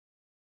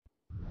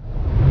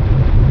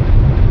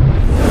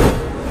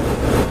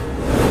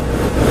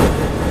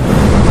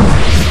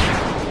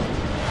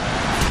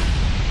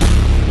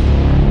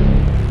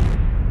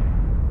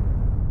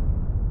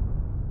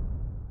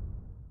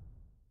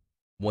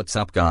What's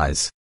up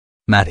guys?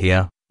 Matt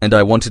here, and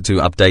I wanted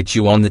to update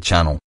you on the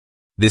channel.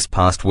 This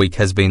past week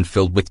has been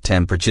filled with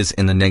temperatures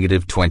in the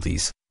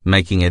 -20s,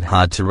 making it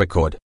hard to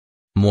record.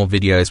 More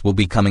videos will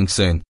be coming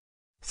soon.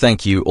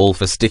 Thank you all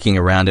for sticking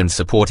around and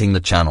supporting the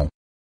channel.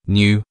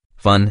 New,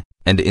 fun,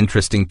 and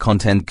interesting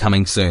content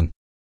coming soon.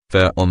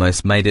 Fur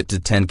almost made it to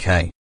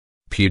 10k.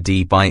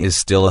 PewDiePie is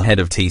still ahead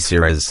of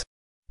T-Series.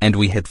 And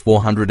we hit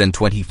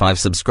 425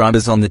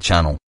 subscribers on the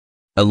channel.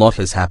 A lot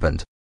has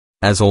happened.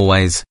 As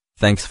always,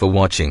 thanks for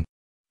watching.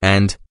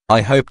 And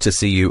I hope to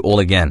see you all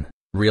again,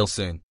 real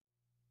soon.